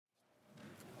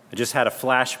I just had a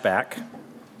flashback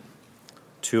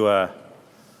to a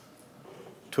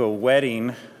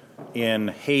wedding in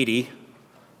Haiti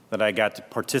that I got to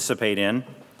participate in.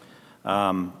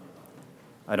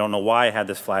 I don't know why I had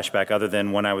this flashback other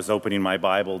than when I was opening my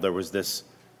Bible, there was this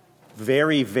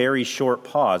very, very short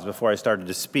pause before I started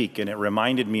to speak, and it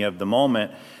reminded me of the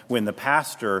moment when the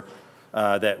pastor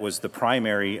that was the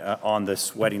primary on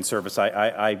this wedding service.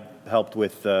 I helped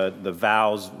with the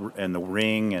vows and the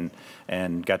ring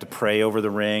and got to pray over the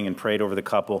ring and prayed over the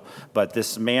couple. But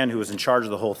this man who was in charge of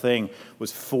the whole thing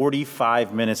was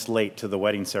 45 minutes late to the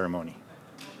wedding ceremony.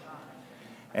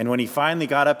 And when he finally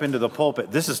got up into the pulpit,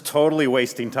 this is totally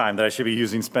wasting time that I should be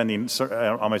using spending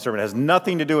on my sermon. It has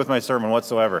nothing to do with my sermon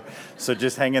whatsoever. So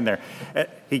just hang in there.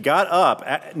 He got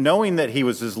up, knowing that he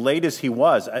was as late as he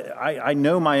was. I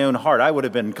know my own heart. I would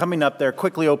have been coming up there,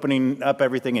 quickly opening up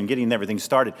everything and getting everything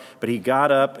started. But he got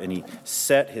up and he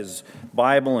set his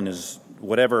Bible and his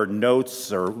whatever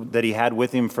notes or that he had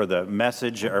with him for the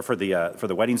message or for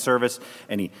the wedding service,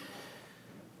 and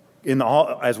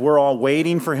as we're all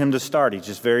waiting for him to start, he's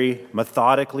just very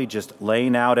methodically just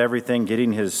laying out everything,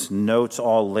 getting his notes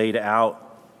all laid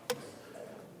out.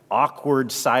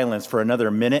 Awkward silence for another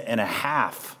minute and a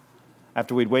half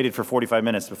after we'd waited for 45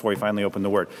 minutes before he finally opened the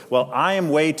Word. Well, I am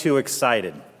way too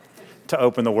excited to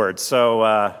open the Word,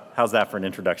 so how's that for an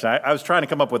introduction? I was trying to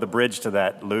come up with a bridge to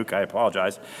that, Luke. I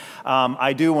apologize.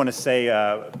 I do want to say,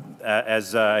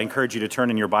 I encourage you to turn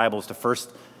in your Bibles to 1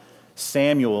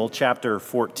 Samuel chapter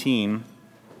 14,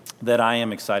 that I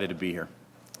am excited to be here.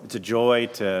 It's a joy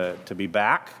to be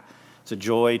back. It's a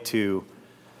joy to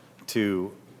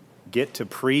get to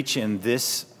preach in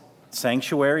this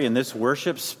sanctuary, in this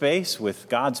worship space with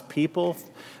God's people.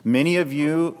 Many of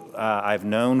you I've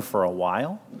known for a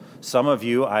while. Some of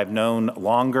you I've known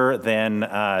longer than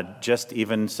just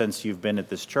even since you've been at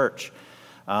this church.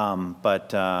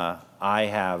 But I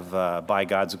have, by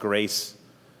God's grace,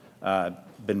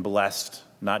 been blessed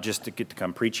not just to get to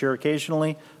come preach here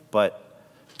occasionally, but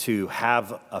to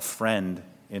have a friend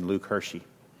in Luke Hershey.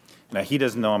 Now, he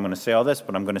doesn't know I'm going to say all this,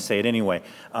 but I'm going to say it anyway.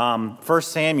 1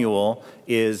 Samuel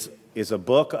is a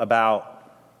book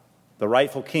about the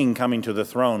rightful king coming to the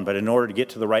throne, but in order to get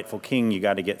to the rightful king, you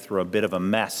got to get through a bit of a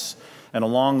mess. And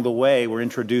along the way, we're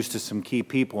introduced to some key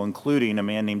people, including a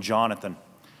man named Jonathan,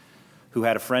 who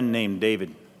had a friend named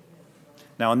David.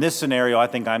 Now, in this scenario, I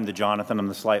think I'm the Jonathan. I'm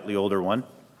the slightly older one,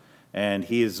 and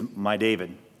he is my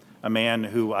David, a man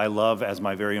who I love as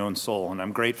my very own soul, and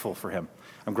I'm grateful for him.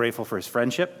 I'm grateful for his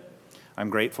friendship. I'm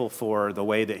grateful for the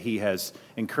way that he has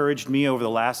encouraged me over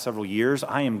the last several years.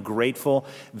 I am grateful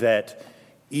that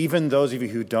even those of you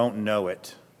who don't know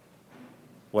it,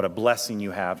 what a blessing you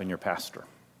have in your pastor.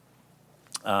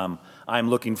 I'm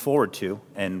looking forward to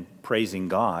and praising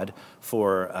God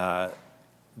for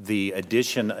the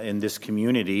addition in this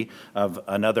community of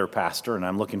another pastor, and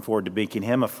I'm looking forward to making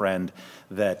him a friend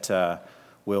that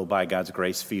will, by God's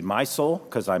grace, feed my soul,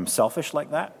 because I'm selfish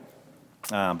like that,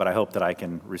 but I hope that I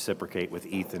can reciprocate with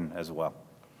Ethan as well.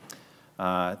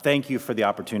 Thank you for the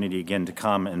opportunity again to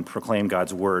come and proclaim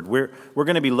God's word. We're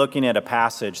going to be looking at a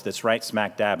passage that's right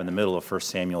smack dab in the middle of 1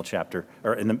 Samuel chapter,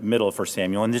 or in the middle of 1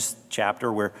 Samuel. In this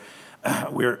chapter,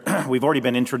 we've already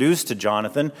been introduced to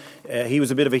Jonathan. He was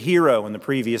a bit of a hero in the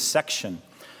previous section.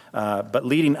 But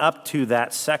leading up to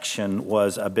that section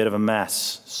was a bit of a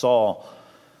mess. Saul,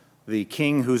 the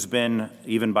king who's been,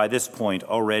 even by this point,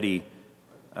 already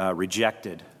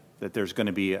rejected, that there's going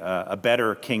to be a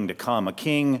better king to come, a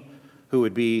king who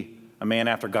would be a man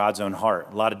after God's own heart.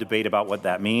 A lot of debate about what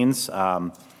that means.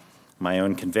 My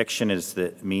own conviction is that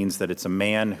it means that it's a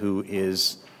man who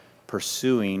is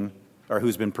pursuing, or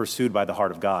who's been pursued by the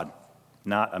heart of God,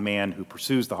 not a man who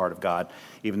pursues the heart of God,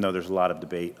 even though there's a lot of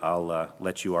debate. I'll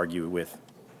let you argue with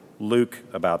Luke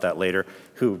about that later,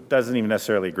 who doesn't even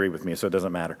necessarily agree with me, so it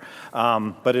doesn't matter.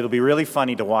 But it'll be really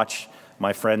funny to watch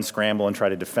my friend scramble and try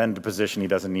to defend a position he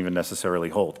doesn't even necessarily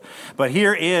hold. But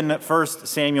here in 1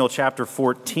 Samuel chapter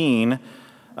 14,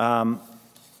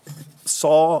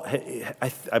 Saul,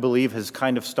 I believe, has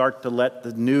kind of started to let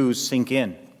the news sink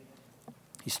in.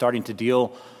 He's starting to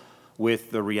deal with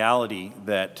the reality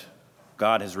that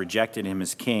God has rejected him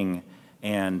as king,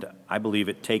 and I believe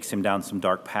it takes him down some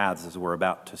dark paths, as we're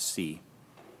about to see.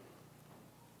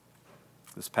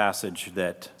 This passage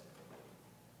that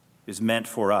is meant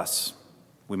for us.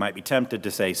 We might be tempted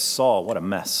to say, Saul, what a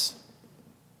mess,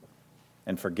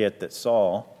 and forget that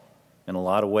Saul, in a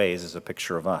lot of ways, is a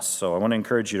picture of us. So I want to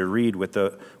encourage you to read with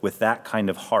that kind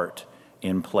of heart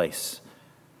in place.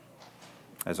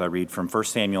 As I read from 1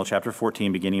 Samuel chapter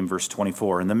 14, beginning in verse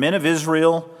 24. And the men of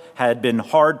Israel had been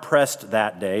hard-pressed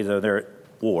that day, though they're at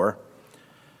war.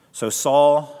 So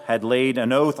Saul had laid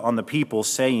an oath on the people,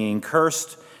 saying,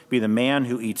 "Cursed be the man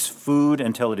who eats food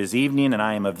until it is evening, and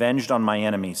I am avenged on my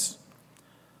enemies."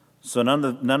 So none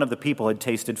of the people had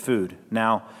tasted food.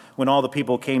 Now, when all the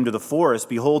people came to the forest,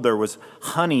 behold, there was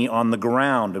honey on the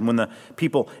ground. And when the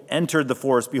people entered the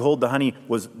forest, behold, the honey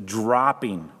was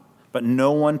dropping. But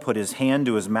no one put his hand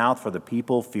to his mouth, for the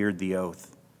people feared the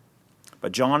oath.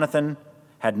 But Jonathan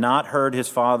had not heard his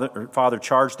father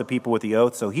charge the people with the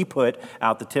oath, so he put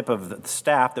out the tip of the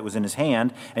staff that was in his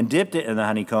hand and dipped it in the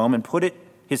honeycomb and put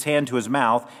his hand to his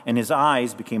mouth, and his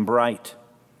eyes became bright.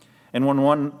 And when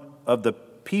one of the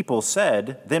people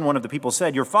said,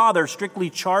 "Your father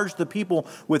strictly charged the people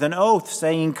with an oath,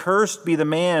 saying, 'Cursed be the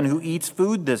man who eats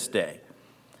food this day.'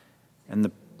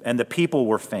 And the people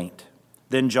were faint.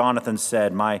 Then Jonathan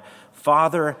said, 'My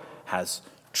father has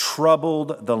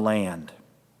troubled the land.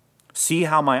 See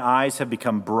how my eyes have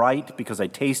become bright because I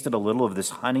tasted a little of this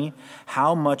honey?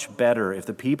 How much better if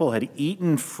the people had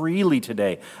eaten freely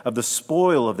today of the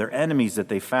spoil of their enemies that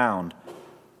they found.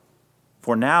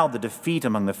 For now the defeat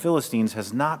among the Philistines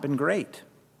has not been great.'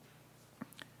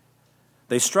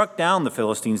 They struck down the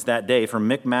Philistines that day from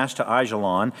Michmash to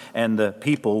Aijalon, and the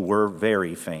people were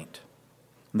very faint.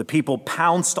 The people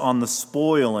pounced on the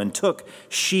spoil and took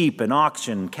sheep and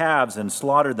oxen, calves, and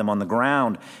slaughtered them on the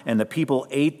ground, and the people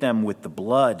ate them with the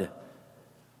blood.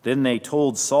 Then they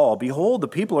told Saul, 'Behold, the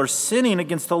people are sinning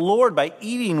against the Lord by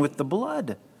eating with the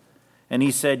blood.' And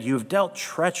he said, 'You have dealt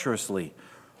treacherously.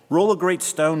 Roll a great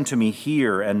stone to me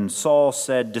here.' And Saul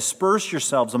said, 'Disperse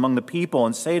yourselves among the people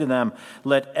and say to them,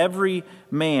 let every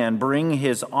man bring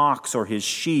his ox or his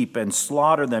sheep and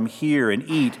slaughter them here and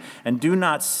eat, and do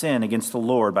not sin against the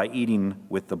Lord by eating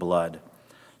with the blood.'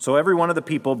 So every one of the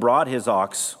people brought his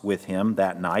ox with him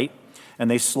that night, and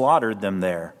they slaughtered them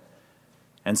there.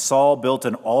 And Saul built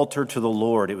an altar to the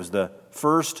Lord. It was the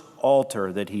first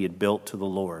altar that he had built to the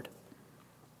Lord.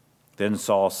 Then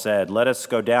Saul said, 'Let us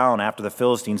go down after the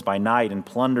Philistines by night and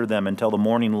plunder them until the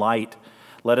morning light.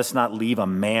 Let us not leave a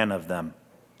man of them.'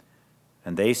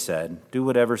 And they said, 'Do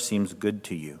whatever seems good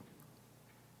to you.'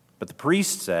 But the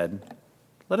priest said,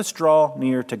 'Let us draw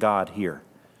near to God here.'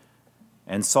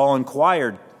 And Saul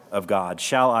inquired of God,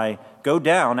 'Shall I go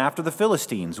down after the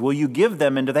Philistines? Will you give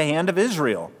them into the hand of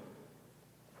Israel?'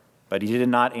 But he did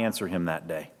not answer him that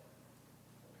day.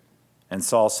 And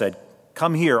Saul said,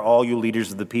 'Come here, all you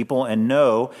leaders of the people, and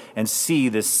know and see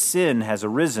this sin has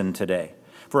arisen today.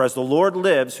 For as the Lord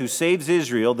lives, who saves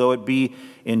Israel, though it be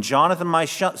in Jonathan my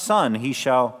son, he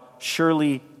shall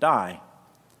surely die.'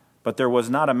 But there was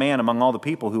not a man among all the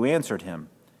people who answered him.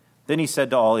 Then he said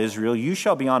to all Israel, 'You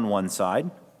shall be on one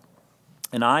side,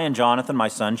 and I and Jonathan my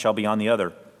son shall be on the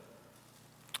other.'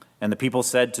 And the people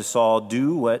said to Saul,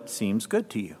 'Do what seems good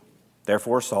to you.'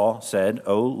 Therefore Saul said,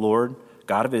 'O Lord,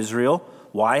 God of Israel,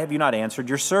 why have you not answered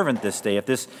your servant this day? If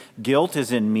this guilt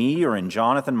is in me or in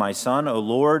Jonathan my son, O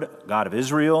Lord, God of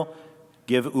Israel,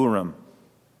 give Urim.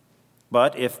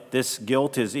 But if this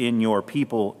guilt is in your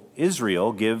people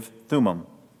Israel, give Thummim.'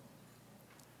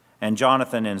 And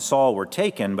Jonathan and Saul were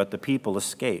taken, but the people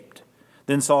escaped.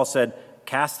 Then Saul said,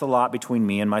 'Cast the lot between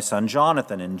me and my son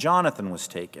Jonathan.' And Jonathan was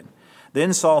taken.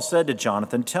 Then Saul said to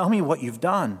Jonathan, 'Tell me what you've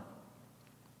done.'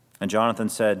 And Jonathan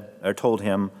told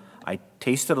him, 'I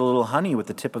tasted a little honey with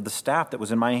the tip of the staff that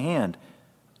was in my hand.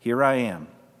 Here I am.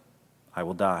 I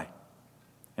will die.'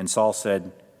 And Saul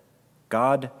said,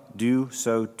 'God do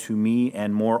so to me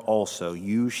and more also.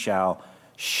 You shall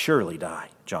surely die,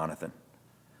 Jonathan.'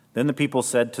 Then the people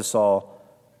said to Saul,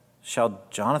 'Shall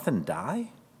Jonathan die,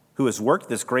 who has worked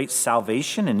this great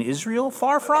salvation in Israel?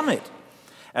 Far from it.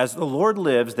 As the Lord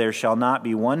lives, there shall not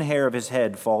be one hair of his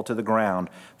head fall to the ground,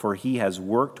 for he has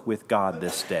worked with God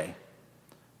this day.'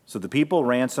 So the people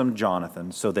ransomed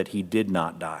Jonathan so that he did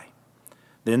not die.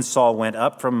 Then Saul went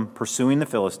up from pursuing the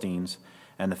Philistines,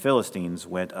 and the Philistines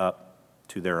went up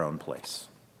to their own place."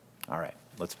 All right,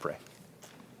 let's pray.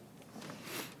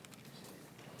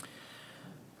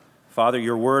 Father,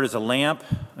 your word is a lamp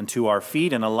unto our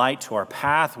feet and a light to our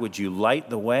path. Would you light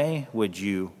the way? Would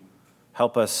you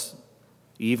help us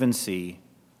even see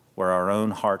where our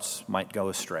own hearts might go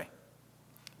astray?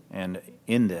 And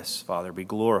in this, Father, be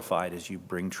glorified as you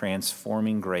bring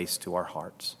transforming grace to our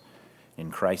hearts.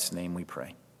 In Christ's name we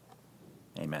pray.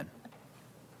 Amen.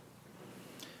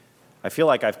 I feel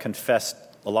like I've confessed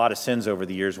a lot of sins over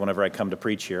the years whenever I come to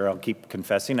preach here. I'll keep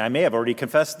confessing. I may have already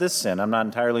confessed this sin. I'm not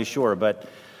entirely sure. But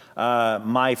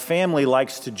my family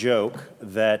likes to joke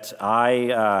that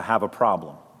I have a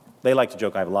problem. They like to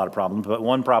joke I have a lot of problems, but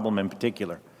one problem in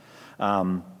particular.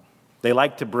 They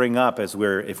like to bring up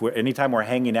anytime we're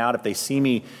hanging out, if they see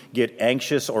me get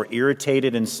anxious or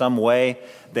irritated in some way,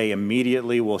 they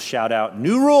immediately will shout out,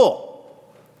 "New rule!"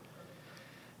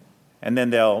 And then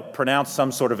they'll pronounce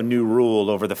some sort of a new rule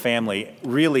over the family,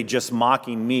 really just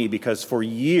mocking me because for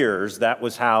years that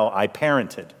was how I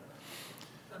parented.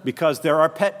 Because there are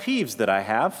pet peeves that I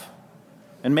have,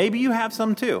 and maybe you have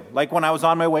some too. Like when I was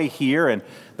on my way here and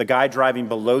the guy driving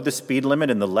below the speed limit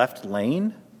in the left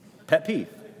lane, pet peeve.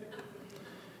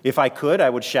 If I could,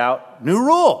 I would shout, "New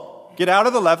rule, get out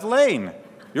of the left lane.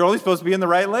 You're only supposed to be in the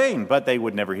right lane." But they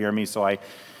would never hear me, so I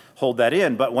hold that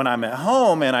in. But when I'm at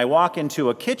home and I walk into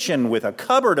a kitchen with a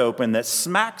cupboard open that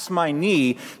smacks my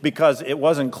knee because it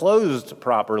wasn't closed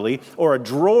properly, or a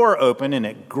drawer open and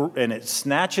it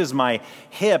snatches my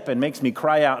hip and makes me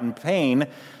cry out in pain,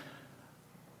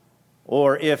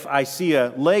 or if I see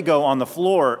a Lego on the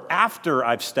floor after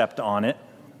I've stepped on it,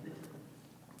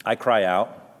 I cry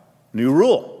out, "New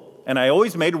rule." And I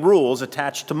always made rules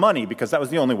attached to money because that was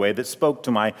the only way that spoke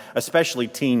to my especially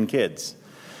teen kids.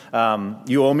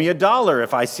 You owe me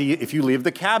 $1 if you leave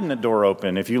the cabinet door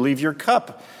open, if you leave your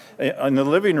cup in the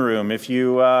living room, if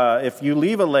you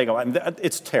leave a Lego.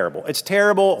 It's terrible. It's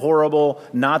terrible, horrible,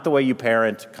 not the way you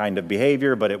parent kind of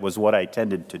behavior, but it was what I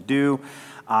tended to do.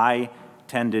 I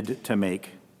tended to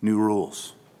make new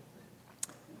rules.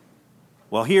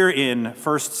 Well, here in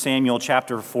 1 Samuel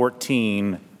chapter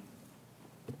 14,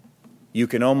 you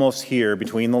can almost hear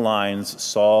between the lines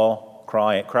Saul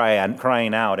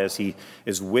crying out as he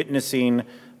is witnessing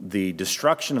the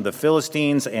destruction of the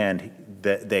Philistines, and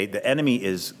the enemy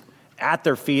is at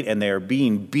their feet and they are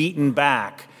being beaten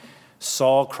back.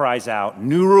 Saul cries out,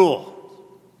 "New rule.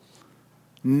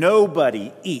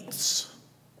 Nobody eats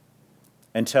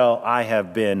until I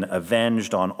have been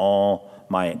avenged on all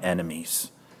my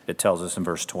enemies," it tells us in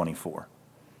verse 24.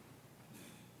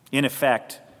 In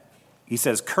effect, he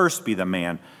says, "Cursed be the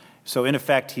man." So in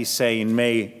effect, he's saying,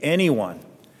 may anyone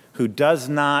who does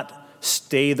not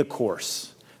stay the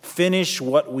course, finish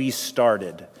what we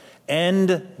started,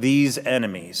 end these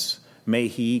enemies, may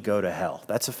he go to hell.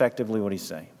 That's effectively what he's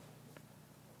saying.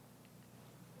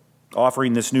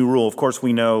 Offering this new rule, of course,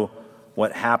 we know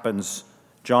what happens.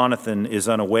 Jonathan is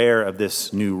unaware of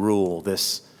this new rule,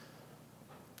 this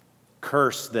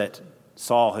curse that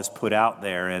Saul has put out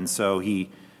there. And so he,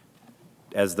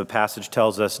 as the passage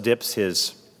tells us, dips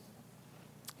his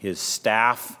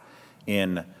staff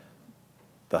in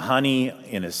the honey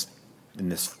in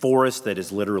this forest that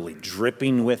is literally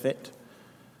dripping with it,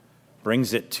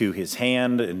 brings it to his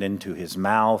hand and into his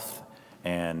mouth,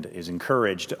 and is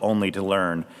encouraged only to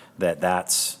learn that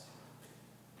that's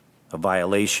a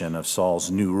violation of Saul's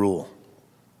new rule.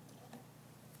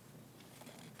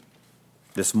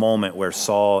 This moment where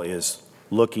Saul is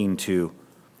looking to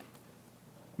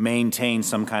maintain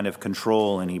some kind of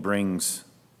control, and he brings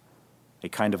a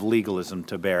kind of legalism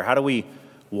to bear. How do we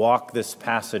walk this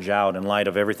passage out in light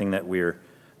of everything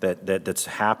that's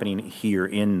happening here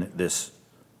in this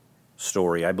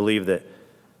story? I believe that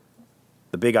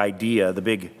the big idea, the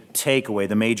big takeaway,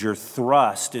 the major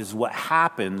thrust is what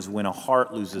happens when a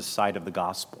heart loses sight of the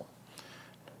gospel.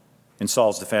 In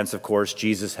Saul's defense, of course,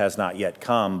 Jesus has not yet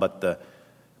come, but the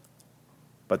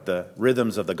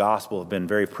rhythms of the gospel have been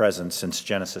very present since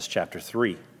Genesis chapter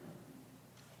 3.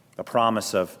 A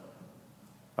promise of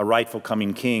a rightful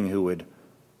coming king who would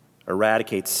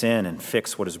eradicate sin and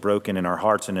fix what is broken in our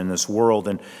hearts and in this world.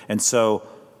 And so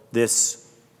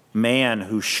this man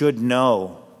who should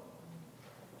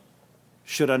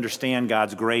understand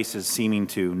God's grace is seeming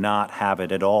to not have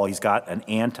it at all. He's got an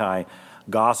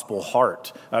anti-gospel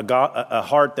heart, a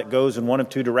heart that goes in one of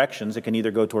two directions. It can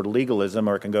either go toward legalism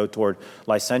or it can go toward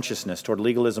licentiousness, toward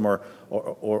legalism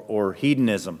or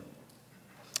hedonism.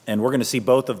 And we're going to see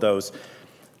both of those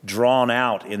drawn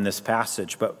out in this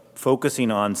passage, but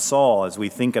focusing on Saul as we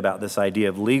think about this idea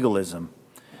of legalism,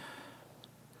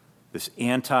 this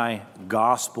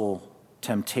anti-gospel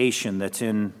temptation that's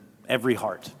in every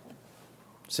heart.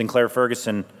 Sinclair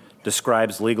Ferguson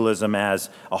describes legalism as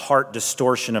a heart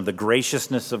distortion of the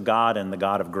graciousness of God and the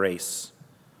God of grace.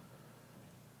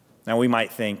 Now we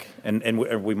might think, and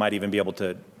we might even be able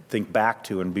to think back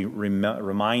to and be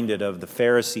reminded of the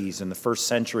Pharisees in the first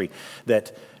century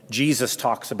that Jesus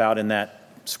talks about in that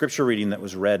scripture reading that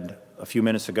was read a few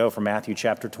minutes ago from Matthew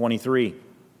chapter 23.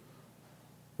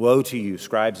 Woe to you,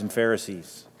 scribes and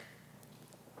Pharisees.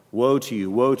 Woe to you,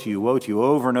 woe to you, woe to you,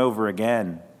 over and over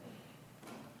again.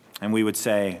 And we would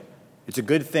say, it's a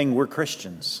good thing we're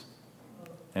Christians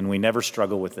and we never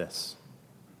struggle with this.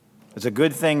 It's a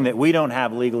good thing that we don't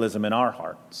have legalism in our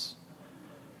hearts.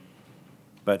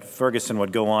 But Ferguson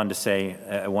would go on to say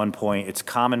at one point, it's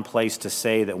commonplace to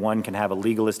say that one can have a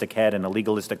legalistic head and a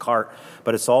legalistic heart,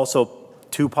 but it's also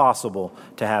too possible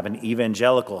to have an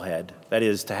evangelical head, that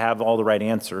is, to have all the right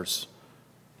answers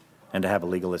and to have a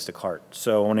legalistic heart.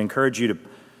 So I want to encourage you to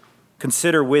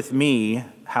consider with me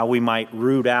how we might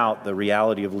root out the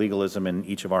reality of legalism in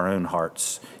each of our own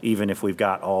hearts, even if we've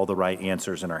got all the right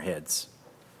answers in our heads.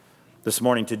 This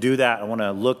morning, to do that, I want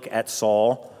to look at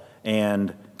Saul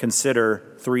and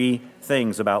consider three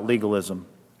things about legalism.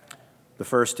 The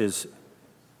first is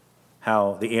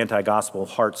how the anti-gospel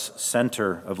heart's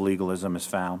center of legalism is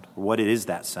found. What is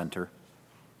that center?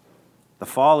 The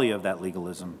folly of that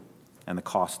legalism and the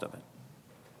cost of it.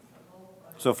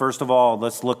 So first of all,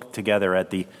 let's look together at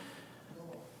the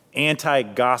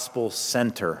anti-gospel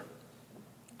center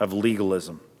of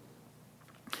legalism.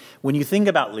 When you think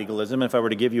about legalism, if I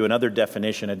were to give you another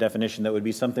definition, a definition that would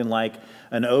be something like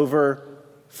an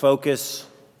over-focus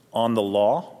on the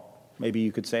law, maybe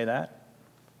you could say that.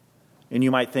 And you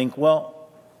might think, well,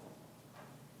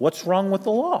 what's wrong with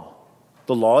the law?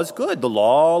 The law is good. The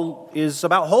law is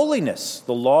about holiness.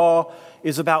 The law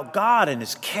is about God and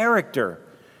His character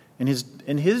and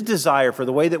His desire for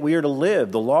the way that we are to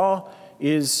live. The law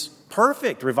is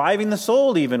perfect, reviving the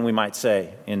soul even, we might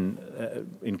say,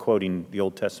 in quoting the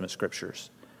Old Testament scriptures.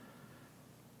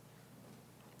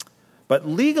 But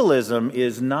legalism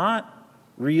is not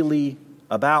really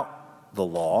about the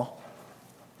law.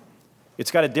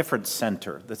 It's got a different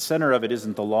center. The center of it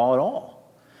isn't the law at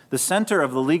all. The center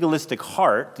of the legalistic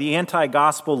heart, the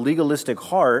anti-gospel legalistic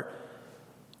heart,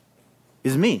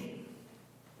 is me.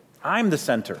 I'm the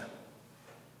center.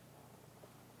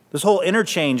 This whole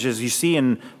interchange, as you see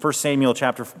in 1 Samuel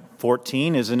chapter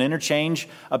 14, is an interchange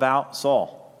about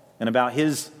Saul and about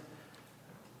his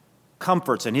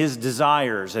comforts and his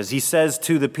desires. As he says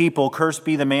to the people, "Cursed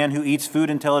be the man who eats food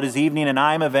until it is evening, and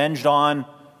I am avenged on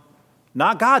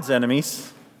not God's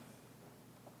enemies,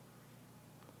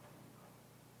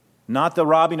 not the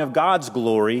robbing of God's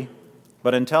glory,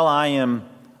 but until I am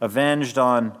avenged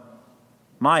on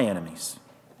my enemies."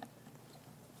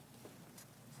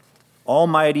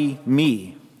 Almighty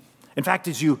me. In fact,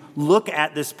 as you look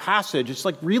at this passage, it's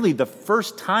like really the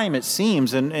first time it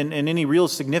seems in any real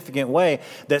significant way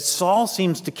that Saul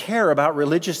seems to care about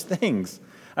religious things.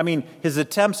 I mean, his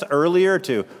attempts earlier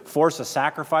to force a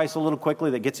sacrifice a little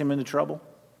quickly that gets him into trouble.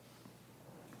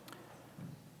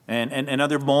 And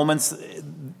other moments,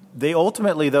 they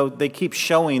ultimately, though, they keep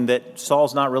showing that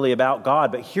Saul's not really about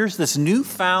God. But here's this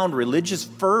newfound religious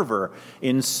fervor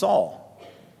in Saul.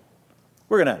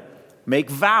 We're going to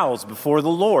make vows before the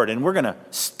Lord, and we're going to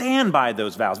stand by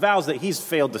those vows that he's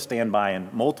failed to stand by on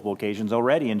multiple occasions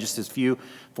already in just his few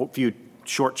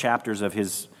short chapters of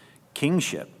his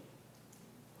kingship.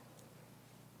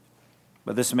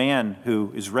 But this man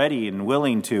who is ready and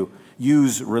willing to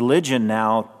use religion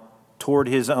now toward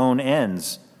his own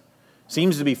ends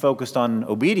seems to be focused on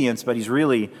obedience, but he's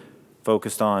really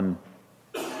focused on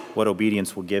what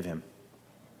obedience will give him.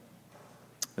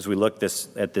 As we look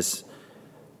at this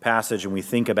passage and we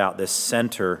think about this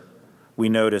center, we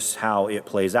notice how it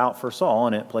plays out for Saul,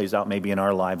 and it plays out maybe in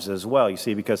our lives as well. You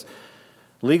see, because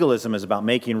legalism is about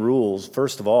making rules,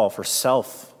 first of all, for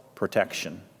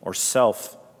self-protection or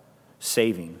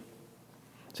self-saving.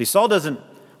 See, Saul doesn't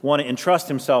want to entrust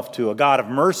himself to a God of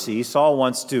mercy. Saul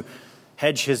wants to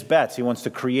hedge his bets. He wants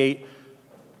to create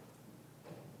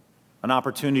an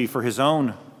opportunity for his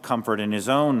own comfort and his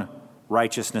own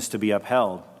righteousness to be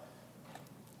upheld.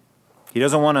 He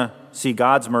doesn't want to see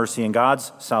God's mercy and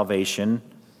God's salvation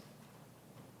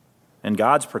and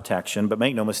God's protection, but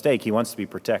make no mistake, he wants to be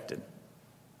protected.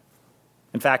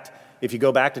 In fact, if you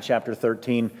go back to chapter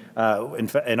 13,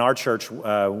 in our church,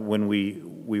 when we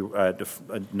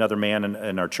another man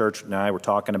in our church and I were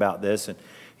talking about this, and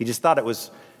he just thought it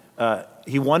was,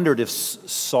 he wondered if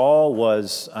Saul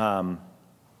was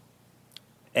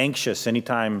anxious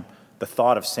anytime the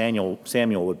thought of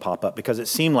Samuel would pop up, because it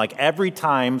seemed like every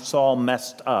time Saul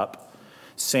messed up,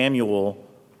 Samuel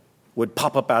would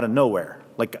pop up out of nowhere,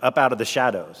 like up out of the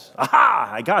shadows.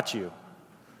 Aha, I got you.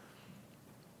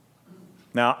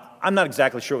 Now, I'm not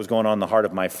exactly sure what was going on in the heart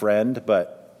of my friend,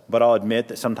 but I'll admit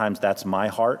that sometimes that's my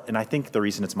heart, and I think the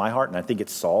reason it's my heart, and I think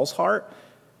it's Saul's heart,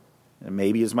 and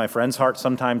maybe is my friend's heart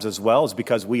sometimes as well, is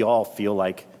because we all feel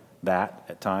like that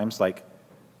at times, like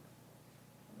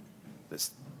this.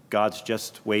 God's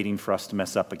just waiting for us to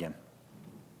mess up again.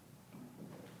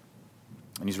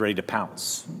 And he's ready to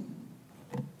pounce.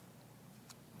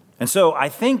 And so I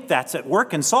think that's at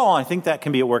work in Saul. I think that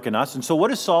can be at work in us. And so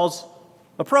what is Saul's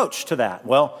approach to that?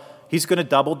 Well, he's going to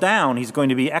double down. He's going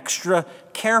to be extra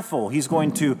careful. He's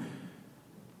going to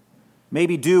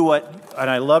maybe do what, and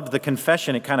I loved the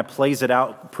confession, it kind of plays it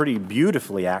out pretty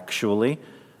beautifully, actually.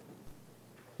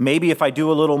 Maybe if I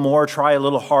do a little more, try a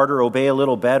little harder, obey a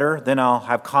little better, then I'll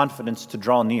have confidence to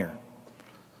draw near.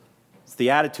 It's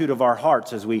the attitude of our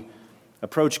hearts as we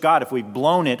approach God. If we've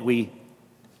blown it, we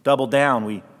double down,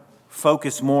 we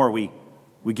focus more, we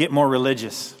get more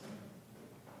religious.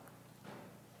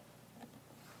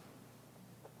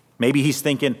 Maybe he's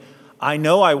thinking, I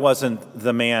know I wasn't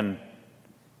the man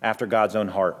after God's own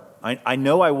heart. I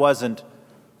know I wasn't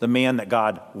the man that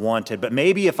God wanted, but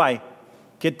maybe if I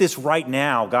get this right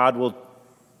now, God will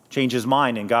change his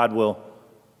mind and God will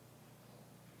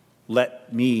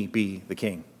let me be the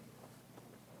king.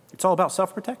 It's all about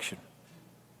self-protection.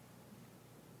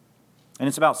 And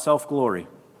it's about self-glory.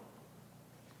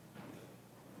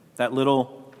 That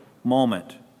little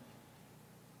moment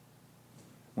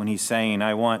when he's saying,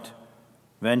 I want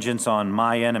vengeance on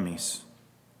my enemies,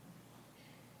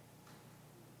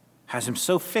 has him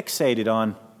so fixated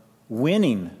on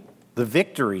winning the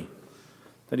victory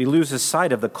that he loses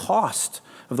sight of the cost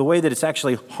of the way that it's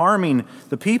actually harming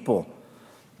the people.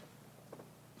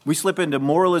 We slip into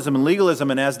moralism and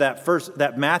legalism, and as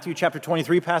that Matthew chapter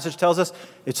 23 passage tells us,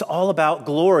 it's all about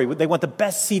glory. They want the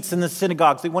best seats in the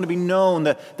synagogues. They want to be known.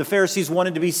 The Pharisees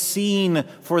wanted to be seen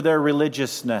for their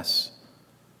religiousness.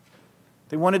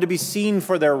 They wanted to be seen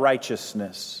for their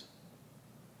righteousness.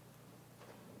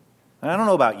 And I don't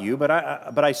know about you, but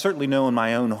I certainly know in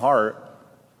my own heart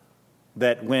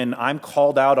that when I'm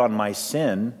called out on my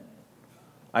sin,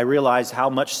 I realize how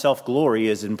much self-glory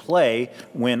is in play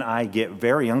when I get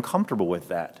very uncomfortable with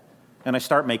that. And I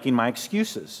start making my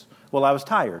excuses. Well, I was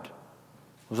tired.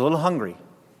 I was a little hungry.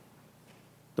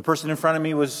 The person in front of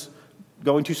me was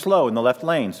going too slow in the left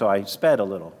lane, so I sped a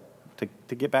little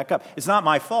to get back up. It's not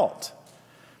my fault.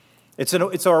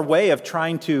 It's our way of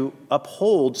trying to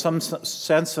uphold some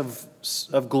sense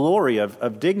of glory,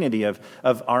 of dignity, of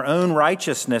our own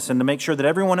righteousness, and to make sure that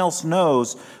everyone else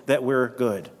knows that we're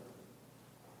good.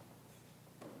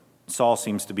 Saul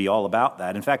seems to be all about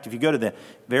that. In fact, if you go to the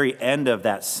very end of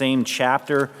that same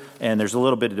chapter, and there's a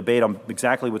little bit of debate on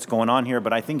exactly what's going on here,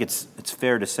 but I think it's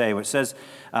fair to say. It says,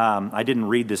 I didn't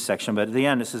read this section, but at the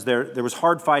end it says, there was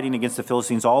hard fighting against the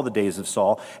Philistines all the days of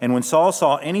Saul, and when Saul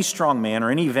saw any strong man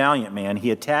or any valiant man, he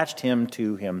attached him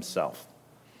to himself.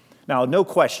 Now, no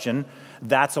question,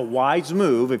 that's a wise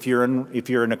move if you're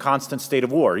in a constant state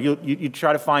of war. You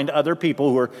try to find other people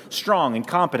who are strong and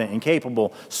competent and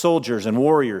capable soldiers and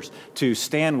warriors to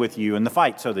stand with you in the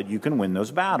fight so that you can win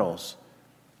those battles.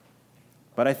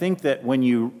 But I think that when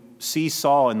you see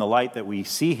Saul in the light that we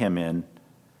see him in,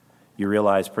 you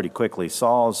realize pretty quickly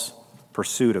Saul's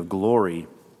pursuit of glory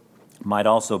might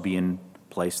also be in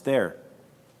place there.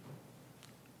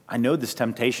 I know this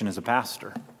temptation as a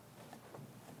pastor.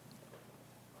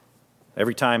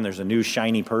 Every time there's a new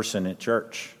shiny person at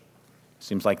church, it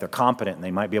seems like they're competent and they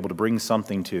might be able to bring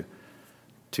something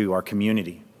to our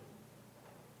community.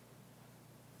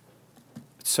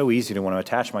 It's so easy to want to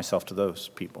attach myself to those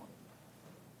people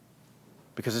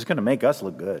because it's going to make us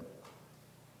look good.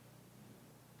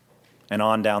 And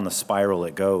on down the spiral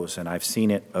it goes, and I've seen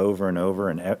it over and over,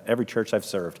 and every church I've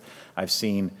served, I've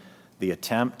seen the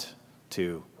attempt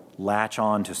to latch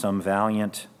on to some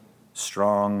valiant,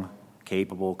 strong,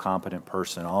 capable, competent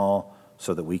person, all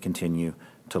so that we continue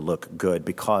to look good,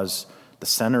 because the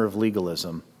center of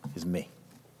legalism is me.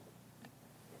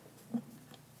 Do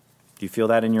you feel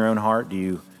that in your own heart? Do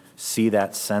you see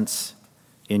that sense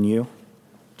in you?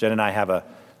 Jen and I have a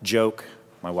joke,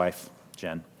 my wife,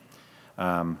 Jen.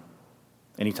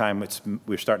 Anytime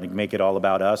we're starting to make it all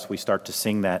about us, we start to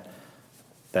sing that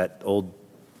old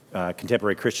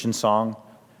contemporary Christian song.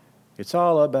 It's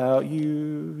all about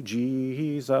you,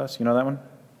 Jesus. You know that one?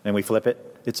 And we flip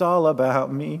it. It's all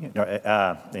about me.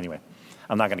 Anyway,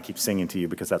 I'm not going to keep singing to you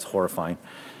because that's horrifying.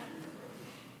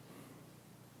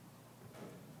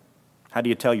 How do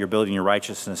you tell you're building your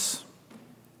righteousness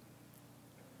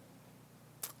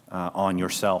on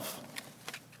yourself?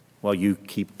 Well, you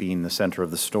keep being the center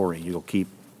of the story. You'll keep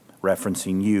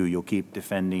referencing you. You'll keep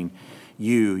defending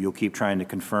you. You'll keep trying to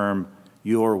confirm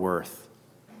your worth.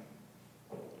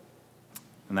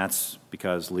 And that's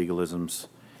because legalism's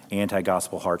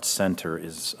anti-gospel heart center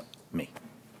is me.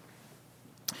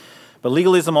 But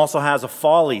legalism also has a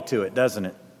folly to it, doesn't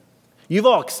it? You've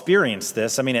all experienced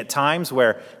this. I mean, at times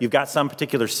where you've got some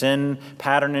particular sin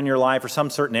pattern in your life or some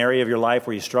certain area of your life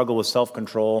where you struggle with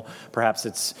self-control. Perhaps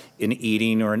it's in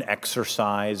eating or in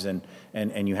exercise, and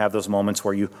you have those moments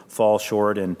where you fall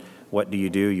short, and what do?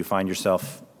 You find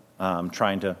yourself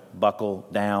trying to buckle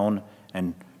down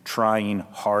and trying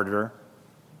harder,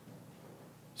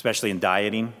 especially in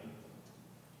dieting.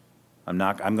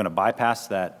 I'm going to bypass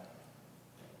that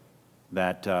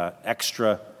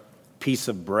extra piece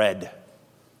of bread.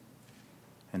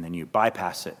 And then you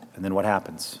bypass it. And then what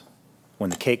happens? When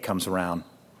the cake comes around,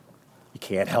 you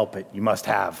can't help it. You must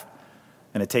have.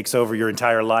 And it takes over your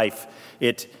entire life.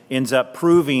 It ends up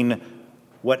proving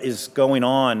what is going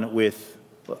on with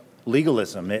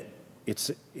legalism.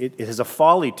 It has a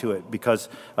folly to it because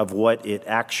of what it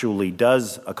actually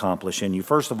does accomplish in you.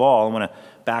 First of all, I want to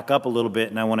back up a little bit,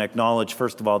 and I want to acknowledge,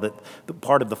 first of all, that the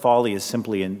part of the folly is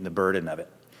simply in the burden of it.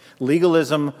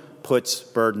 Legalism puts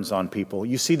burdens on people.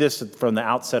 You see this from the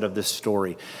outset of this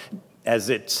story. As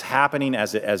it's happening,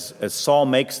 as Saul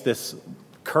makes this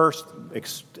curse,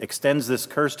 extends this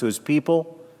curse to his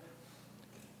people,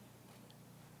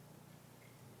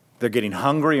 they're getting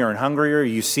hungrier and hungrier.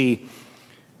 You see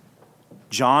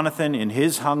Jonathan, in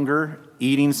his hunger,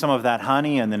 eating some of that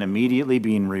honey and then immediately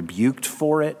being rebuked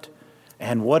for it.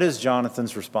 And what is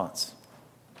Jonathan's response?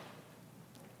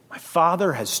 My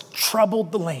father has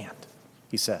troubled the land,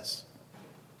 he says.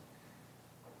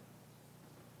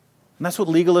 And that's what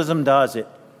legalism does. It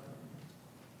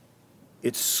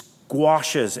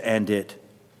squashes and it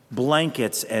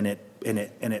blankets and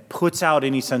it puts out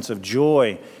any sense of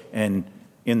joy and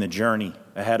in the journey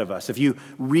ahead of us. If you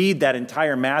read that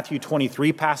entire Matthew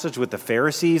 23 passage with the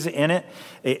Pharisees in it,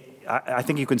 I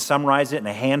think you can summarize it in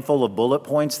a handful of bullet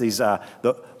points.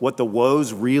 What the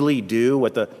woes really do,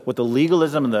 what the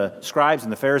legalism and the scribes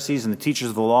and the Pharisees and the teachers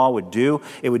of the law would do.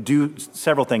 It would do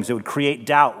several things. It would create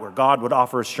doubt where God would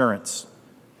offer assurance.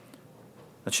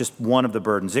 That's just one of the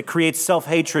burdens. It creates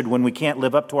self-hatred when we can't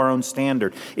live up to our own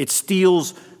standard. It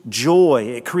steals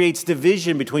joy. It creates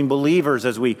division between believers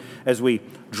as we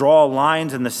draw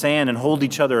lines in the sand and hold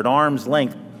each other at arm's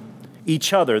length.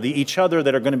 Each other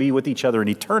that are going to be with each other in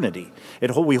eternity.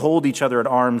 We hold each other at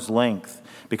arm's length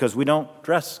because we don't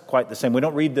dress quite the same. We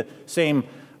don't read the same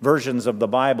versions of the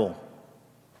Bible.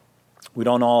 We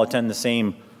don't all attend the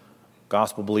same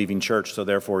gospel-believing church, so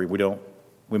therefore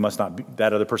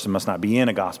that other person must not be in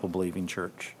a gospel-believing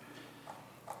church.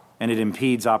 And it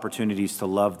impedes opportunities to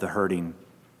love the hurting,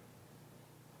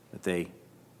 that they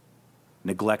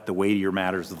neglect the weightier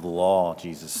matters of the law,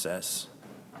 Jesus says.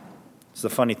 It's the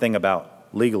funny thing about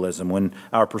legalism. When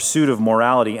our pursuit of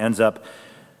morality ends up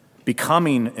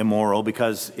becoming immoral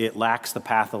because it lacks the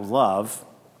path of love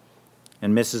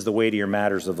and misses the weightier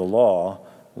matters of the law,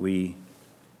 we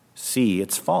see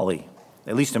its folly,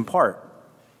 at least in part.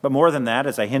 But more than that,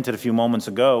 as I hinted a few moments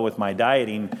ago with my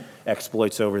dieting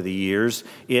exploits over the years,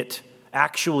 it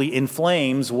actually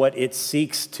inflames what it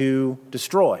seeks to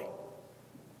destroy.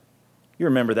 You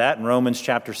remember that in Romans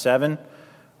chapter 7?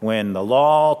 When the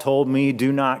law told me,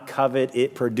 do not covet,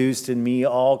 it produced in me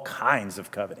all kinds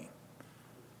of coveting.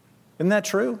 Isn't that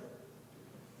true?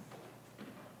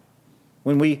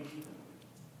 When we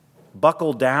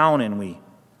buckle down and we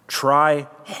try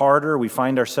harder, we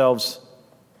find ourselves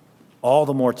all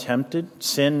the more tempted.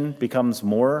 Sin becomes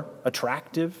more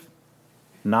attractive,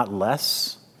 not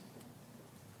less.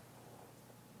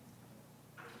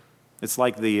 It's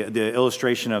like the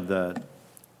illustration of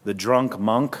the drunk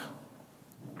monk,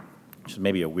 which is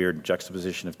maybe a weird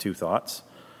juxtaposition of two thoughts.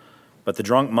 But the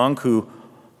drunk monk who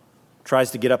tries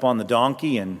to get up on the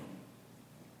donkey and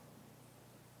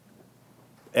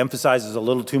emphasizes a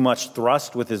little too much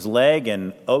thrust with his leg,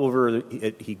 and over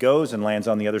he goes and lands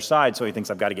on the other side, so he thinks,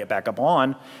 I've got to get back up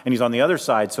on, and he's on the other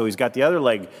side, so he's got the other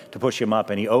leg to push him up,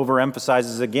 and he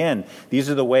overemphasizes again. These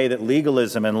are the way that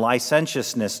legalism and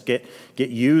licentiousness get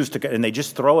used, and they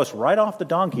just throw us right off the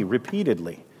donkey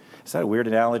repeatedly. Is that a weird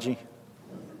analogy?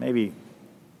 Maybe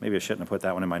I shouldn't have put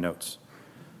that one in my notes.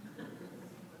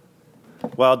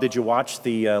 Well, did you watch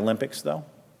the Olympics, though?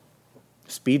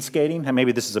 Speed skating?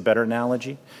 Maybe this is a better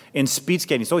analogy. In speed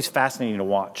skating, it's always fascinating to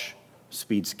watch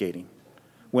speed skating.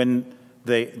 When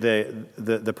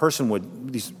the person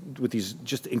with these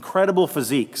just incredible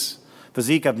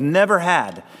physique I've never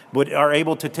had, but are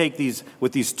able to take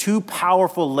with these two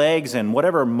powerful legs and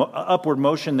whatever upward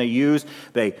motion they use,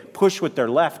 they push with their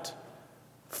left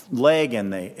leg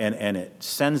and it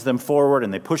sends them forward,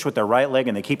 and they push with their right leg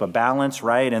and they keep a balance,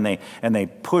 right? And they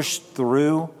push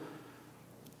through.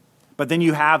 But then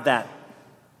you have that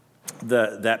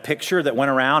picture that went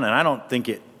around, and I don't think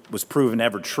it was proven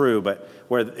ever true, but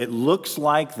where it looks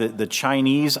like the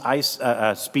Chinese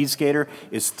speed skater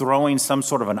is throwing some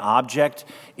sort of an object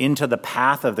into the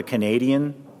path of the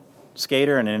Canadian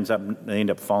skater, and they end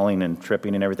up falling and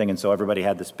tripping and everything. And so everybody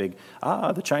had this big,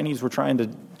 the Chinese were trying to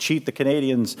cheat the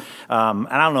Canadians. And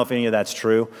I don't know if any of that's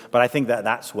true, but I think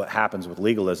that's what happens with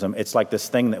legalism. It's like this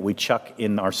thing that we chuck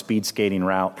in our speed skating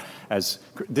route. This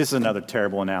is another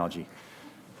terrible analogy.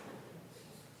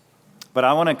 But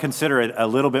I want to consider it a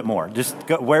little bit more.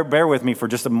 Bear with me for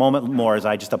just a moment more as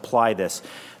I just apply this.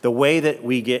 The way that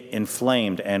we get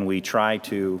inflamed and we try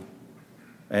to,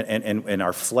 and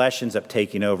our flesh ends up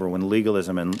taking over when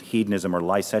legalism and hedonism or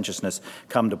licentiousness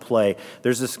come to play.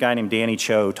 There's this guy named Danny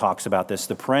Cho talks about this,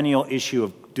 the perennial issue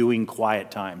of doing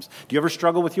quiet times. Do you ever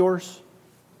struggle with yours?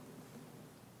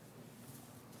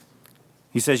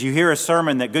 He says, you hear a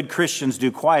sermon that good Christians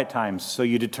do quiet times, so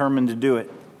you determine to do it.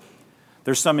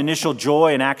 There's some initial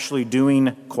joy in actually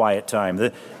doing quiet time.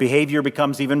 The behavior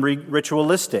becomes even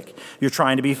ritualistic. You're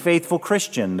trying to be a faithful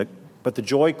Christian, but the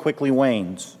joy quickly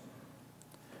wanes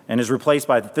and is replaced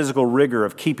by the physical rigor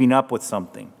of keeping up with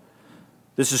something.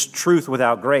 This is truth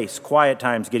without grace. Quiet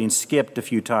times getting skipped a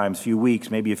few times, a few weeks,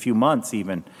 maybe a few months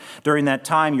even. During that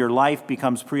time, your life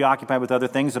becomes preoccupied with other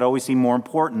things that always seem more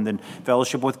important than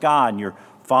fellowship with God, and you're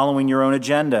following your own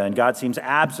agenda, and God seems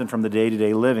absent from the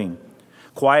day-to-day living.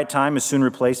 Quiet time is soon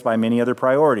replaced by many other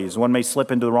priorities. One may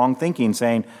slip into the wrong thinking,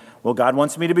 saying, well, God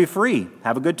wants me to be free,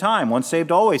 have a good time, once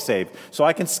saved, always saved, so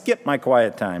I can skip my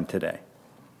quiet time today.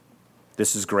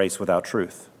 This is grace without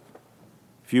truth.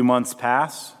 A few months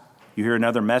pass, you hear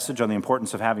another message on the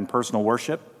importance of having personal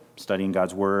worship, studying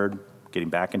God's word, getting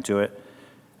back into it,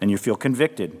 and you feel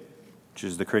convicted, which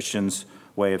is the Christian's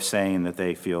way of saying that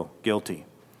they feel guilty.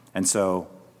 And so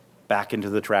back into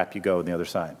the trap you go on the other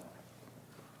side.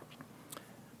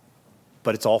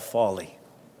 But it's all folly.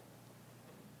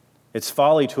 It's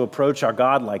folly to approach our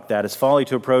God like that. It's folly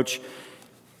to approach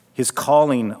His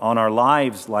calling on our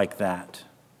lives like that.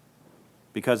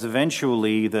 Because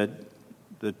eventually the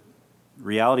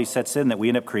reality sets in that we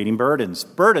end up creating burdens.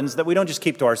 Burdens that we don't just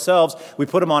keep to ourselves, we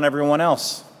put them on everyone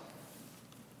else.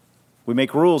 We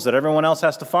make rules that everyone else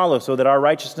has to follow so that our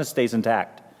righteousness stays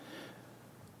intact.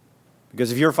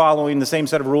 Because if you're following the same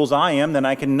set of rules I am, then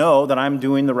I can know that I'm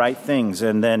doing the right things.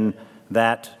 And then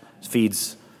that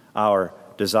feeds our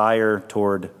desire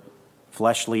toward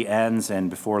fleshly ends, and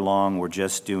before long, we're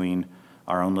just doing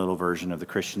our own little version of the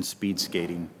Christian speed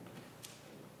skating.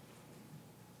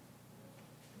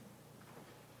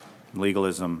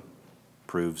 Legalism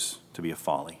proves to be a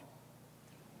folly.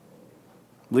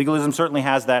 Legalism certainly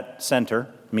has that center,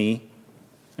 me,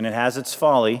 and it has its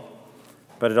folly,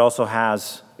 but it also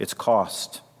has its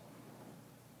cost.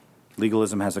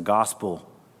 Legalism has a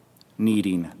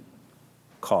gospel-needing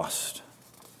cost.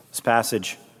 This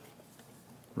passage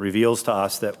reveals to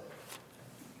us that,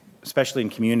 especially in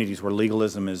communities where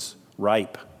legalism is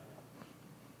ripe,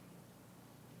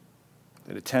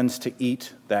 that it tends to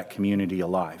eat that community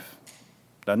alive.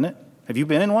 Doesn't it? Have you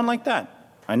been in one like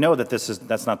that? I know that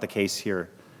that's not the case here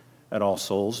at All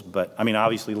Souls, but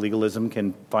obviously legalism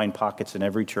can find pockets in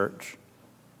every church.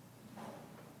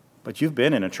 But you've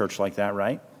been in a church like that,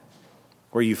 right?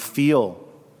 Where you feel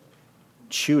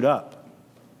chewed up,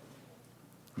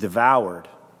 devoured.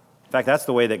 In fact, that's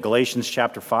the way that Galatians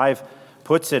chapter 5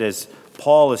 puts it, as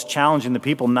Paul is challenging the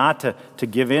people not to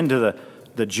give in to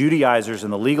the Judaizers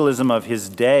and the legalism of his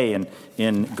day. And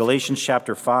in Galatians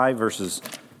chapter 5, verses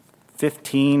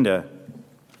 15 to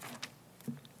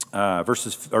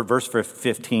verse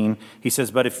 15, he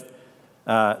says,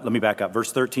 let me back up.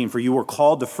 Verse 13, for you were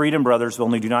called to freedom, brothers,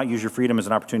 only do not use your freedom as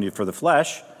an opportunity for the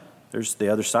flesh. There's the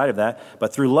other side of that.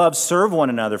 But through love, serve one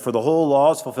another, for the whole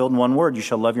law is fulfilled in one word. You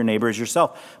shall love your neighbor as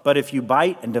yourself. But if you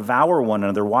bite and devour one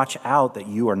another, watch out that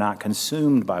you are not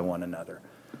consumed by one another.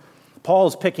 Paul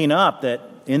is picking up that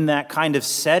in that kind of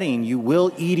setting, you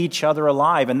will eat each other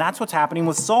alive. And that's what's happening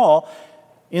with Saul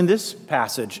in this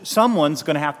passage. Someone's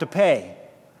going to have to pay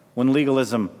when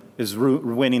legalism is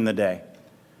winning the day.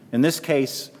 In this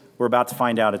case, we're about to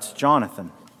find out it's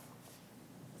Jonathan.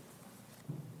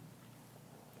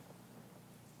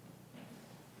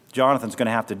 Jonathan's going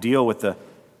to have to deal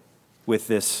with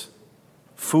this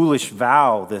foolish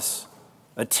vow, this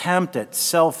attempt at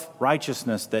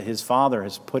self-righteousness that his father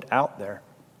has put out there.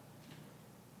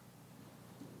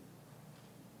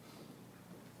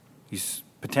 He's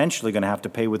potentially going to have to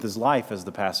pay with his life, as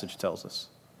the passage tells us.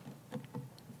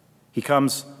 It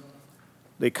comes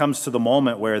to the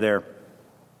moment where they're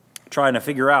trying to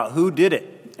figure out who did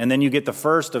it. And then you get the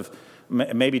first of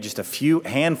maybe just a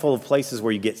handful of places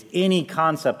where you get any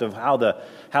concept of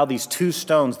how these two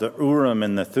stones, the Urim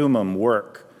and the Thummim,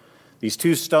 work. These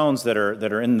two stones that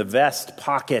are in the vest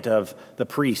pocket of the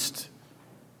priest.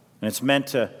 And it's meant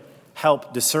to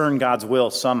help discern God's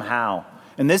will somehow.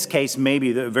 In this case,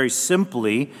 maybe very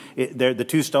simply, the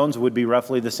two stones would be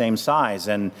roughly the same size,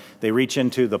 and they reach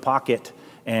into the pocket,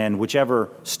 and whichever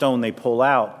stone they pull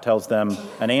out tells them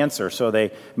an answer. So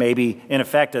they maybe, in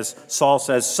effect, as Saul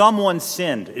says, someone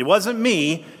sinned. It wasn't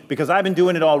me, because I've been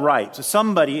doing it all right. So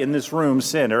somebody in this room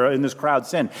sinned, or in this crowd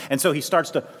sinned. And so he starts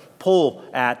to pull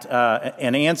at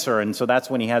an answer, and so that's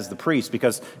when he has the priest,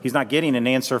 because he's not getting an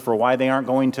answer for why they aren't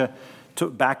going to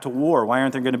back to war. Why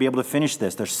aren't they going to be able to finish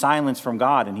this? There's silence from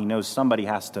God, and he knows somebody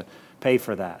has to pay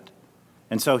for that.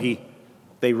 And so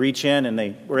they reach in and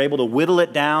they were able to whittle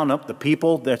it down. The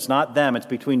people, that's not them. It's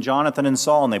between Jonathan and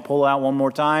Saul, and they pull out one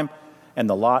more time, and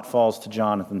the lot falls to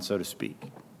Jonathan, so to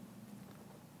speak.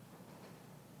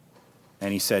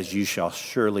 And he says, "You shall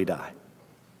surely die."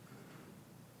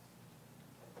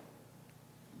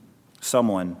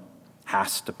 Someone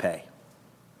has to pay.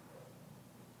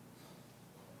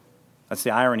 That's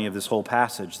the irony of this whole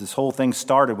passage. This whole thing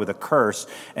started with a curse,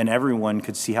 and everyone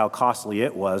could see how costly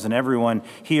it was. And everyone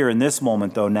here in this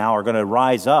moment, though, now are going to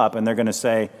rise up, and they're going to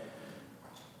say,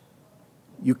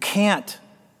 "You can't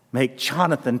make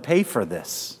Jonathan pay for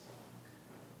this."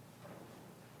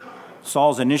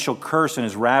 Saul's initial curse and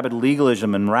his rabid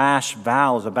legalism and rash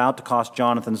vow is about to cost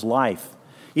Jonathan's life.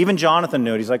 Even Jonathan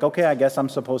knew it. He's like, "Okay, I guess I'm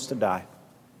supposed to die."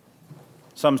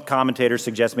 Some commentators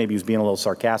suggest maybe he was being a little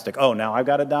sarcastic. "Oh, now I've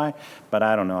got to die?" But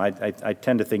I don't know. I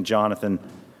tend to think Jonathan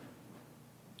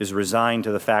is resigned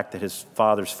to the fact that his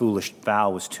father's foolish vow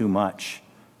was too much.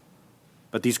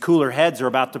 But these cooler heads are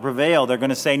about to prevail. They're going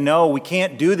to say, "No, we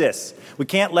can't do this. We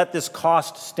can't let this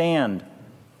cost stand."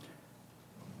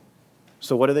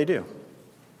 So what do?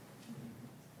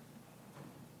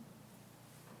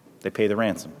 They pay the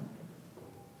ransom.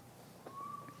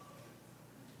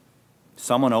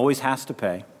 Someone always has to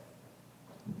pay.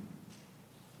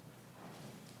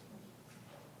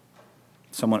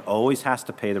 Someone always has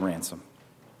to pay the ransom.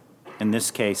 In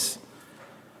this case,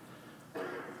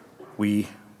 we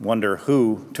wonder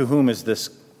to whom is this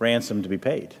ransom to be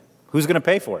paid? Who's going to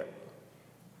pay for it?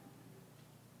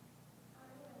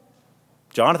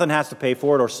 Jonathan has to pay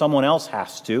for it, or someone else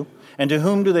has to. And to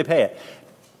whom do they pay it?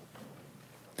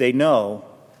 They know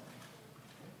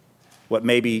what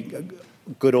maybe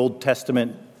good Old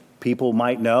Testament people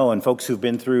might know, and folks who've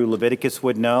been through Leviticus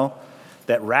would know,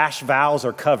 that rash vows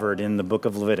are covered in the book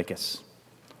of Leviticus.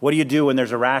 What do you do when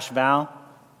there's a rash vow?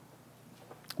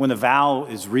 When the vow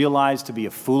is realized to be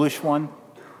a foolish one?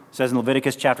 It says in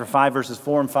Leviticus chapter 5, verses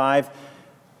 4 and 5,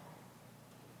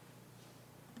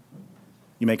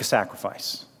 you make a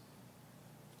sacrifice.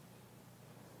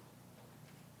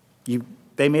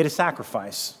 They made a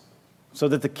sacrifice so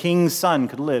that the king's son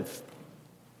could live.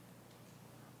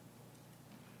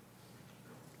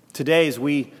 Today, as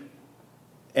we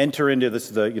enter into this,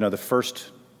 the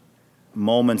first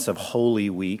moments of Holy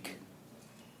Week,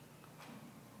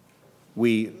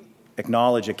 we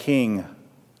acknowledge a king,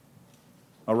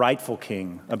 a rightful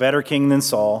king, a better king than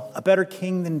Saul, a better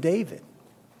king than David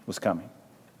was coming.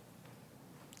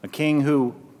 A king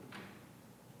who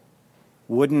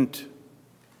wouldn't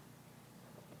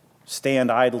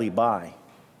stand idly by,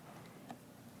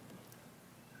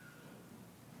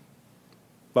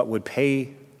 but would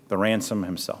pay the ransom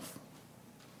himself.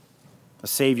 A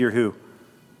Savior who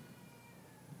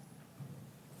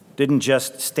didn't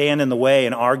just stand in the way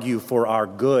and argue for our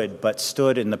good, but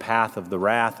stood in the path of the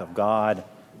wrath of God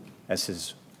as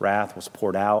his wrath was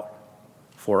poured out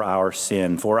for our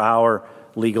sin, for our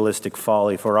legalistic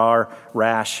folly, for our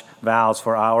rash vows,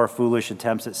 for our foolish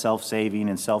attempts at self-saving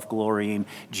and self-glorying.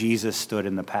 Jesus stood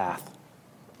in the path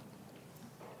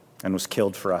and was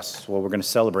killed for us. Well, we're going to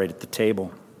celebrate at the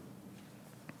table.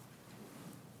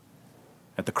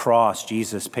 At the cross,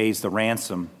 Jesus pays the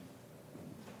ransom.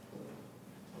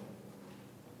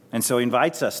 And so he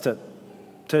invites us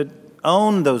to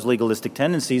own those legalistic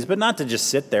tendencies, but not to just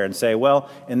sit there and say, "Well,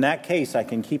 in that case, I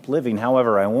can keep living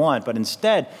however I want," but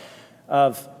instead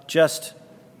of just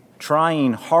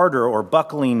trying harder or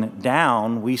buckling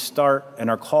down, we start and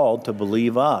are called to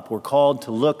believe up. We're called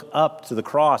to look up to the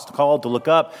cross, called to look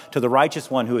up to the righteous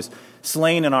one who is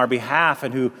slain in our behalf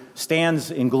and who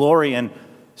stands in glory and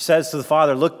says to the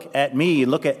Father, "Look at me,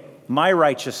 look at my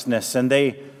righteousness," and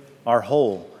they are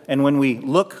whole. And when we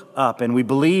look up and we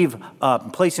believe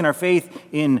up, placing our faith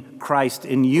in Christ,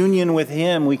 in union with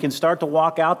him, we can start to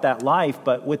walk out that life,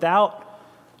 but without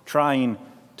trying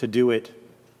to do it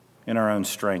in our own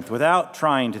strength, without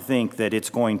trying to think that it's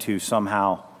going to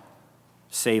somehow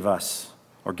save us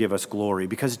or give us glory.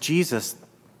 Because Jesus,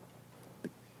 the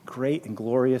great and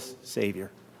glorious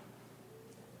Savior,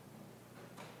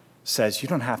 says you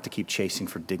don't have to keep chasing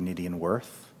for dignity and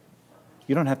worth.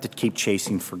 You don't have to keep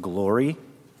chasing for glory.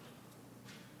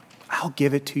 I'll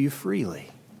give it to you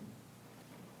freely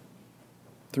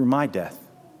through my death,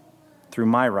 through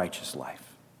my righteous life.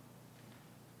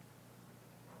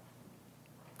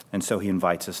 And so he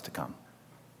invites us to come.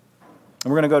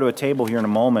 And we're going to go to a table here in a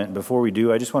moment. Before we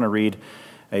do, I just want to read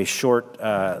a short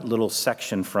little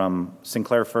section from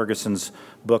Sinclair Ferguson's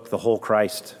book, The Whole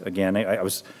Christ. Again,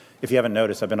 if you haven't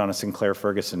noticed, I've been on a Sinclair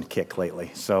Ferguson kick lately.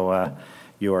 So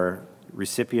you are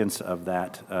recipients of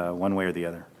that one way or the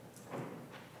other.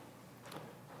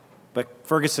 But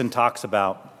Ferguson talks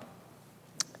about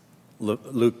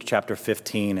Luke chapter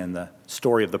 15 and the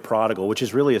story of the prodigal, which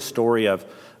is really a story of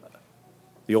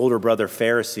the older brother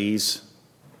Pharisees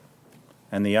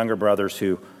and the younger brothers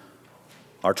who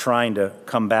are trying to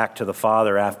come back to the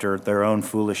Father after their own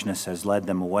foolishness has led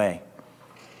them away.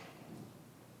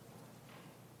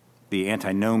 The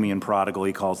antinomian prodigal,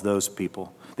 he calls those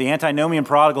people. The antinomian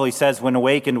prodigal, he says, when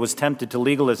awakened, was tempted to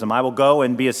legalism. I will go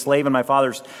and be a slave in my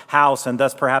father's house and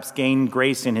thus perhaps gain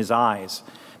grace in his eyes.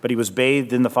 But he was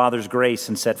bathed in the Father's grace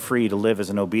and set free to live as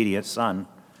an obedient son.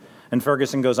 And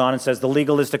Ferguson goes on and says, the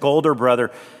legalistic older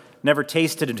brother never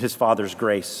tasted his father's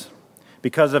grace.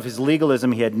 Because of his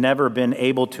legalism, he had never been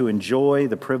able to enjoy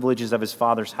the privileges of his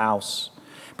father's house.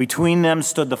 Between them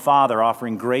stood the Father,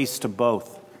 offering grace to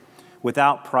both,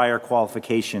 without prior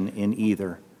qualification in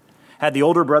either. Had the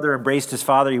older brother embraced his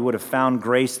father, he would have found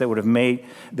grace that would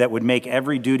make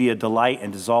every duty a delight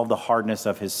and dissolve the hardness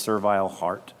of his servile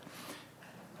heart.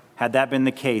 Had that been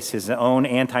the case, his own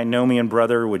antinomian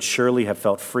brother would surely have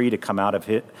felt free to come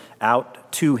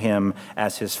out to him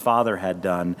as his father had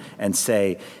done and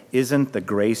say, isn't the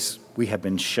grace we have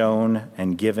been shown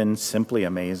and given simply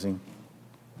amazing?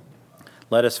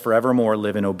 Let us forevermore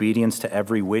live in obedience to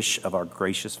every wish of our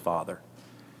gracious Father.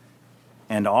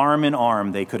 And arm in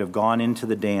arm, they could have gone into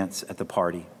the dance at the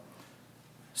party,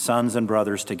 sons and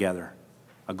brothers together,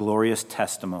 a glorious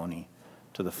testimony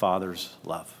to the Father's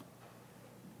love.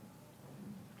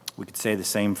 We could say the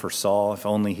same for Saul, if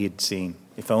only he had seen,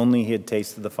 if only he had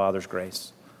tasted the Father's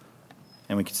grace.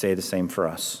 And we could say the same for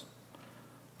us.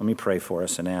 Let me pray for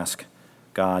us and ask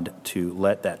God to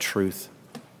let that truth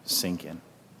sink in.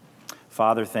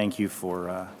 Father, thank you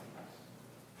for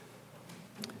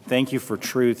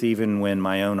truth even when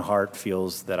my own heart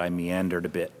feels that I meandered a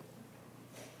bit.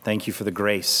 Thank you for the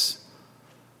grace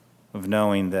of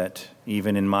knowing that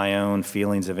even in my own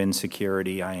feelings of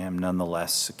insecurity, I am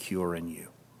nonetheless secure in you.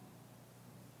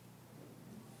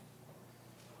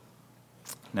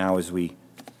 Now, as we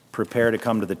prepare to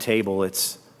come to the table,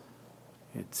 it's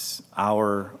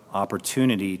our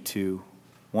opportunity to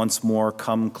once more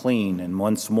come clean and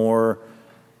once more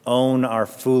own our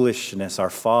foolishness, our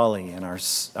folly, and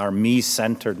our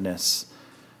me-centeredness,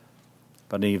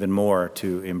 but even more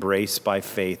to embrace by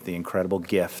faith the incredible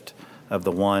gift of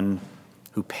the one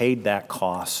who paid that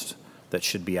cost that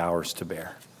should be ours to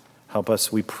bear. Help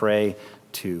us, we pray,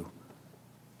 to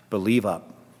believe up.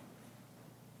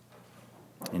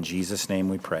 In Jesus' name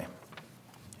we pray.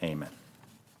 Amen.